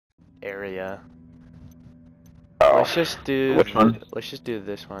area. Oh. Let's just do. Which one? Let's just do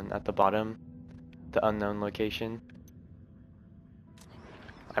this one at the bottom, the unknown location.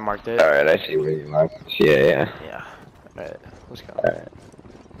 I marked it. Alright, I see where you marked. Yeah. Yeah. Alright, let's go. Alright.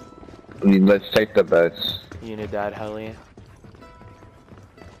 Let's take the boats. Unidad heli.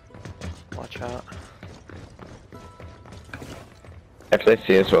 Watch out. If they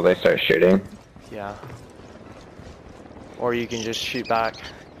see us, will they start shooting? Yeah. Or you can just shoot back.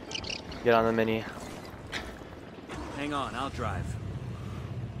 Get on the mini. Hang on, I'll drive.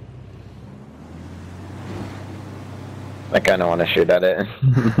 I kinda wanna shoot at it.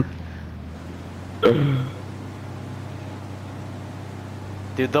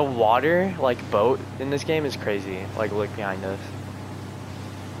 Dude, the water, like, boat in this game is crazy. Like, look behind us.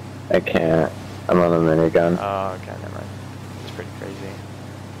 I can't. I'm on a minigun. Oh, okay, never mind. It's pretty crazy.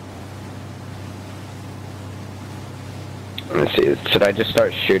 Let me see. Should I just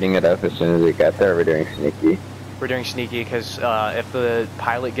start shooting it up as soon as we get there, or are we doing sneaky? We're doing sneaky because if the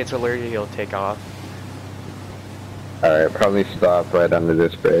pilot gets alerted, he'll take off. Alright, probably stop right under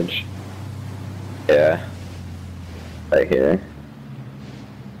this bridge. Yeah. Right here.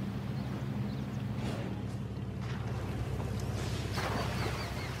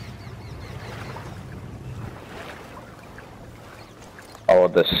 Oh,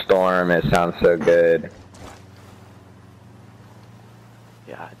 the storm, it sounds so good.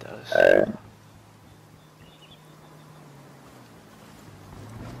 Yeah, it does. Alright.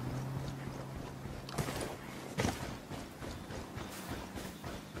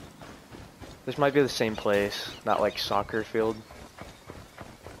 This might be the same place, not like soccer field.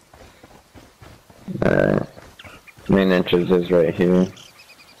 Alright. Main entrance is right here.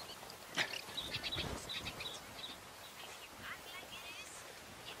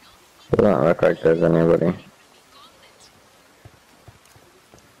 It doesn't look like there's anybody.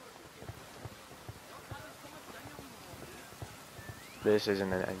 This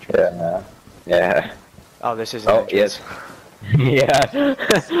isn't an entrance. Yeah, no. Yeah. Oh, this is an Oh, entrance. yes. Yeah.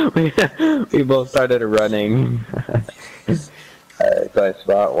 we both started running. Alright, so I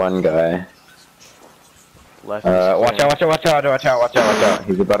spot one guy. Left. Watch out.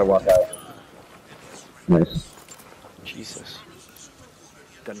 He's about to walk out. Nice. Jesus.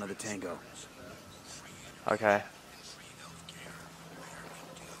 Got another tango. Okay.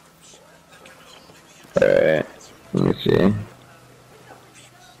 Alright. Let me see.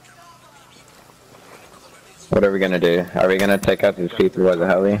 What are we gonna do? Are we gonna take out these people with the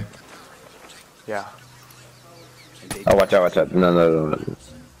heli? Yeah. Oh, watch out. No.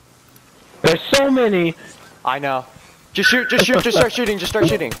 There's so many! I know. Just shoot, just start shooting,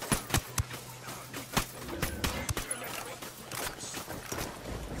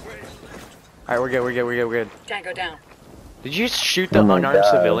 Alright, we're good. Tango down. Did you shoot the Oh my unarmed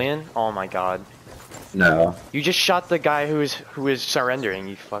God. civilian? Oh my god. No. You just shot the guy who is surrendering,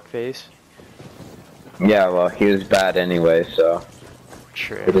 you fuckface. Yeah, well, he was bad anyway, so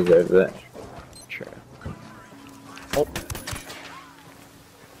True. he deserves it. True. Oh.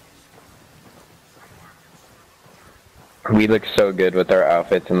 We look so good with our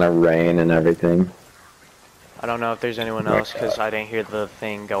outfits in the rain and everything. I don't know if there's anyone else because I didn't hear the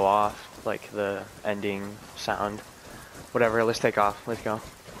thing go off, like the ending sound. Whatever, let's take off. Let's go.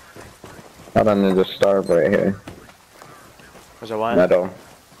 Hold on, there's a star right here. Was there one? Metal.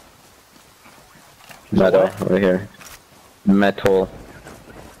 Metal, right here. Metal.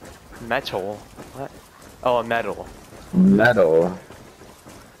 Metal? What? Oh, a medal. Metal.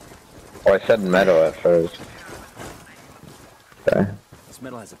 Oh, I said metal at first. Okay. This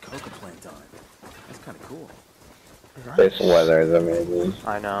metal has a coca plant on it. That's kind of cool. This weather is amazing.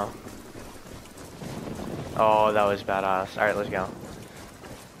 I know. Oh, that was badass. Alright, let's go.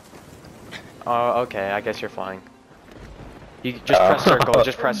 Oh, okay, I guess you're flying. You just press circle,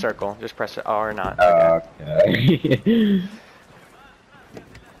 just press it, or not. Okay.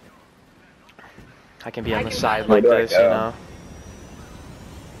 I can be on the side like this, you know.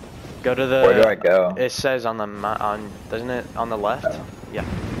 Go to the. Where do I go? It says on the doesn't it on the left? Oh. Yeah.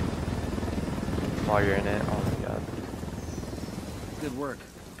 While you're in it, oh my god. Good work.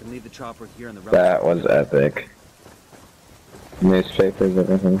 You can leave the chopper here in the road. That was epic. Newspapers,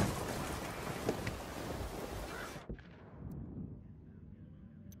 everything.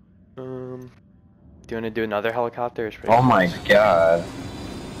 Do you want to do another helicopter? Or Oh my god.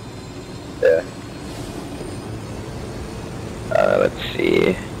 Yeah. Let's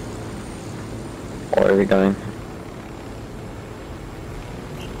see. Where are we going?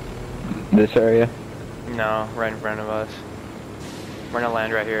 This area? No, right in front of us. We're gonna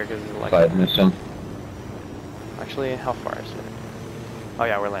land right here because it's like. Side mission. Actually, how far is it? Oh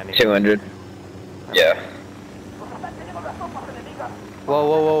yeah, we're landing. 200. Yeah. Whoa,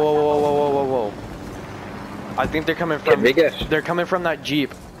 whoa, whoa, whoa, whoa, whoa, whoa, whoa, whoa. I think they're coming from. They're coming from that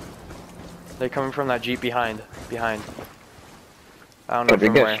jeep. They're coming from that jeep behind. Behind. I don't know Did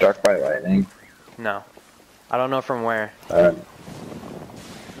from you where. get struck by lightning? No. I don't know from where. Yeah,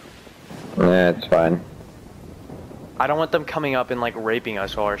 it's fine. I don't want them coming up and like raping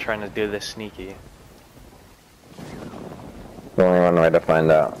us while we're trying to do this sneaky. There's only one way to find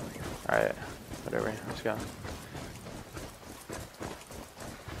out. Alright. Whatever. Let's go.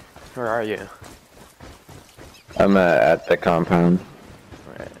 Where are you? I'm at the compound.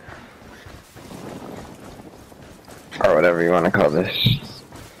 Alright. Or whatever you want to call this.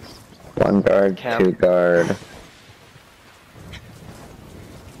 1 guard, Camp. 2 guard.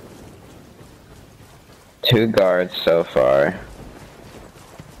 2 guards so far.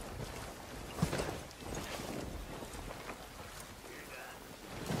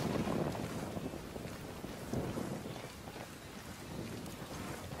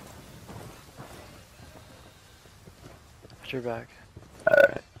 Put your back.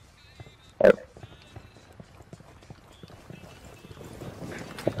 Alright. Yep.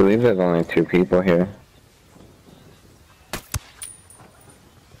 I believe there's only 2 people here.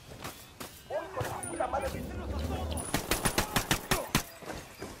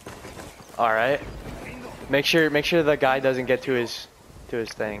 Alright. Make sure the guy doesn't get to his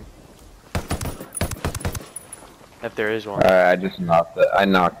thing. If there is one. Alright, I just knocked it. I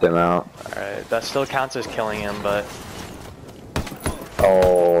knocked him out. Alright, that still counts as killing him, but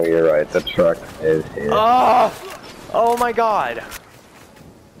Oh, you're right. The truck is here. oh! Oh my god.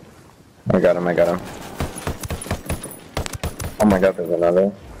 I got him. I got him. Oh my god, there's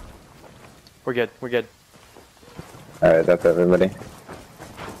another. We're good. We're good. Alright, that's everybody.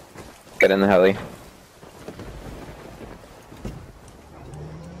 Get in the heli.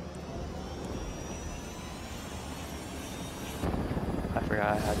 I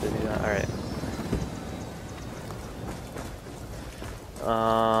forgot I had to do that. Alright.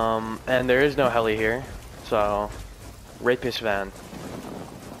 And there is no heli here, so rapist van.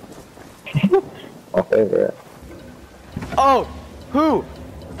 My favorite. Oh! Who?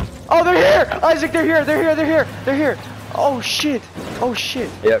 Oh, they're here! Isaac, they're here! They're here! They're here! They're here! Oh shit! Oh shit!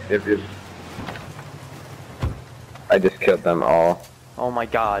 Yep. I just killed them all. Oh my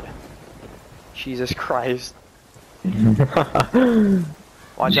god. Jesus Christ. Watch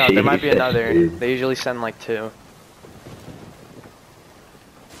out, there might be another. They usually send like 2.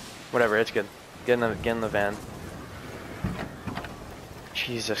 Whatever, it's good. Get in the van.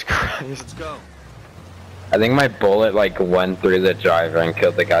 Jesus Christ. Let's go. I think my bullet like went through the driver and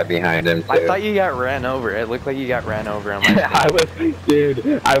killed the guy behind him too. I thought you got ran over. It looked like you got ran over on my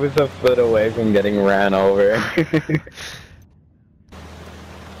I was a foot away from getting ran over. It's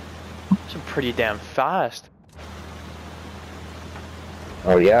pretty damn fast.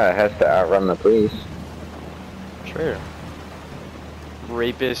 Oh yeah, it has to outrun the police. Sure.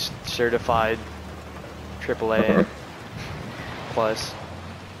 Rapist certified AAA plus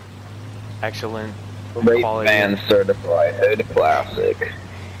excellent Rape quality. van certified hood classic.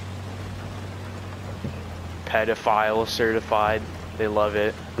 Pedophile certified. They love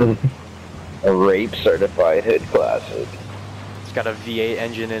it. A rape certified hood classic. It's got a V8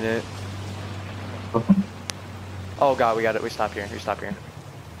 engine in it. Oh god, we got it. We stop here. We stop here.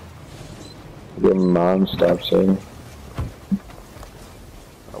 Your mom stops saying.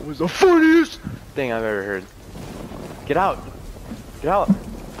 That was the funniest thing I've ever heard. Get out. Get out.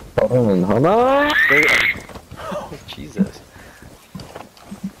 Hold on. Oh, Jesus.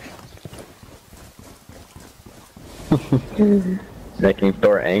 Making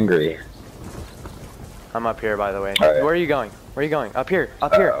Thor angry. I'm up here, by the way. Right. Where are you going? Where are you going? Up here.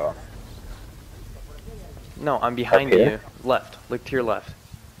 Up here. No, I'm behind you. Left. Look to your left.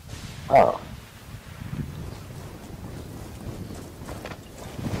 Oh.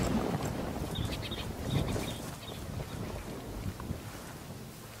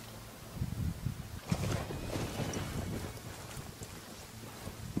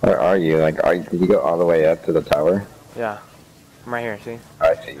 Where are you? Like, did you go all the way up to the tower? Yeah. I'm right here, see?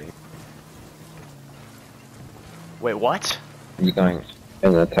 I see you. Wait, what? You going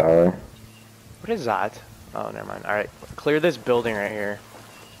in the tower? What is that? Oh, never mind. Alright, clear this building right here.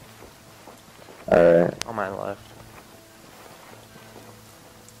 Alright. On my left.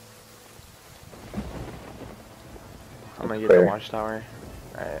 I'm gonna get the watchtower.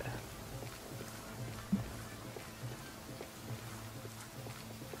 Alright.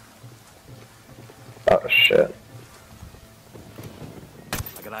 Oh shit.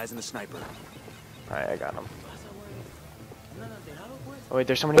 I got eyes on the sniper. Alright, I got him. Oh wait,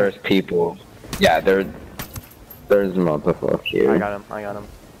 there's somebody. There's people. Yeah, there's multiple here. I got him. I got him.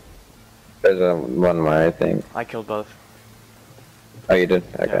 There's one more, I think. I killed both. Oh, you did?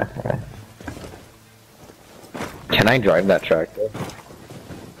 Okay. Yeah. Okay. Can I drive that tractor?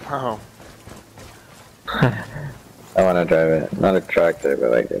 Oh. I want to drive it. Not a tractor,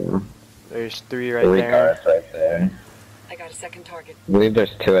 but like There's 3 right there. Cars right there. I got a second target. I believe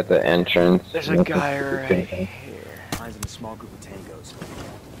there's 2 at the entrance. There's a guy right here. Mine's in a small group of tangos.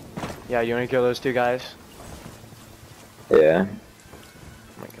 Yeah, you want to kill those 2 guys? Yeah.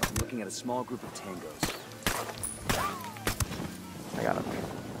 Oh my god. I'm looking at a small group of tangos. I got him.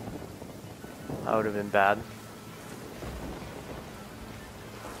 That would have been bad.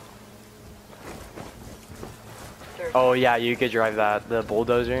 Oh yeah, you could drive that, the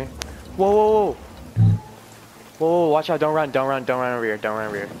bulldozer. Whoa, whoa, whoa! Whoa, watch out! Don't run! Don't run! Don't run over here! Don't run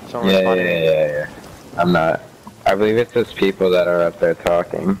over here! Someone's spotting me. Yeah. I'm not. I believe it's just people that are up there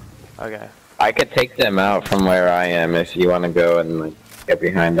talking. Okay. I could take them out from where I am if you want to go and like get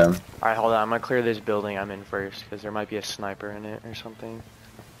behind them. All right, hold on. I'm gonna clear this building I'm in first, because there might be a sniper in it or something.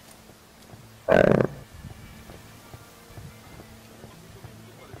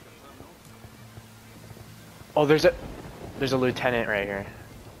 Oh, there's a lieutenant right here.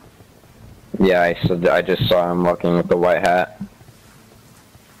 Yeah, I just saw him walking with the white hat.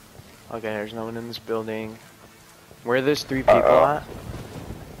 Okay, there's no one in this building. Where are those 3 people at?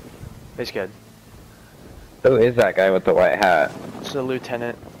 It's good. Who is that guy with the white hat? It's the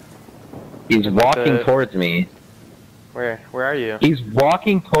lieutenant. He's walking towards me. Where are you? He's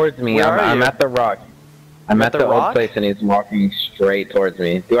walking towards me. Where are I'm you? at the rock. I'm at the old place and he's walking straight towards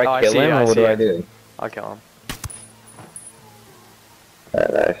me. Do I kill him or what do I do? I'll kill him.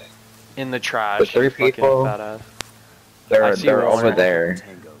 Nice. In the trash. The 3 people. They're over there.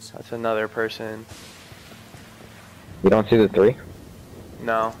 That's another person. You don't see the 3?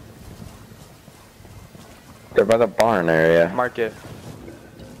 No. They're by the barn area. Mark it.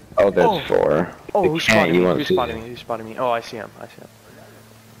 Oh, there's 4. Oh, who's spotting me? Who's see spotting me? Who's spotting me? Oh, I see him. I see him.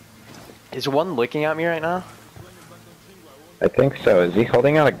 Is one looking at me right now? I think so. Is he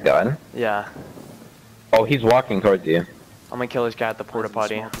holding out a gun? Yeah. Oh, he's walking towards you. I'm gonna kill this guy at the porta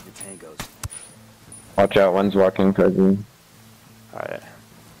potty. Watch out, one's walking towards you. Alright.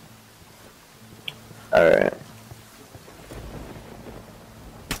 Alright.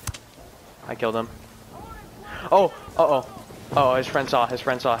 I killed him. Oh! Uh-oh. Oh, his friend saw. His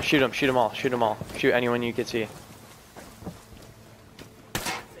friend saw. Shoot him. Shoot them all. Shoot them all. Shoot anyone you could see.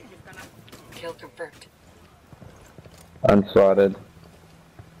 Kill confirmed. Unspotted.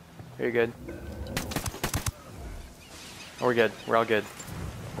 You're good. We're good. We're all good.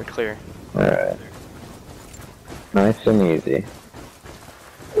 We're clear. Alright. Nice and easy.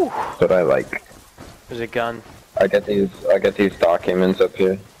 That's what I like. There's a gun. I get these documents up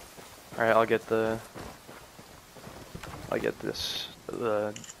here. Alright, I'll get the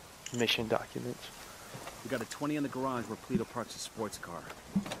mission documents. We got a 20 in the garage where Pleto parks his sports car.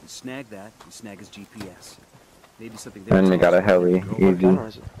 You snag that, you snag his GPS. Maybe something And we got a heli. What Easy. gun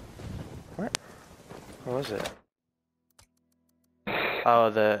was it? What? What was it?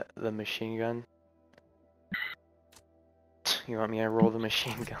 Oh, the machine gun. You want me to roll the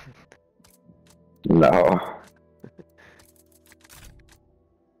machine gun? No.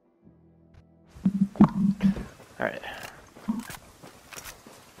 Alright.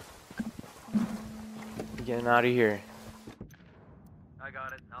 Getting out of here. I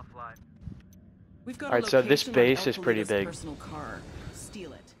got it. I'll fly. We've got Alright, so this base is pretty big. personal car.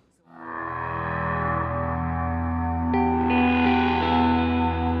 Steal it.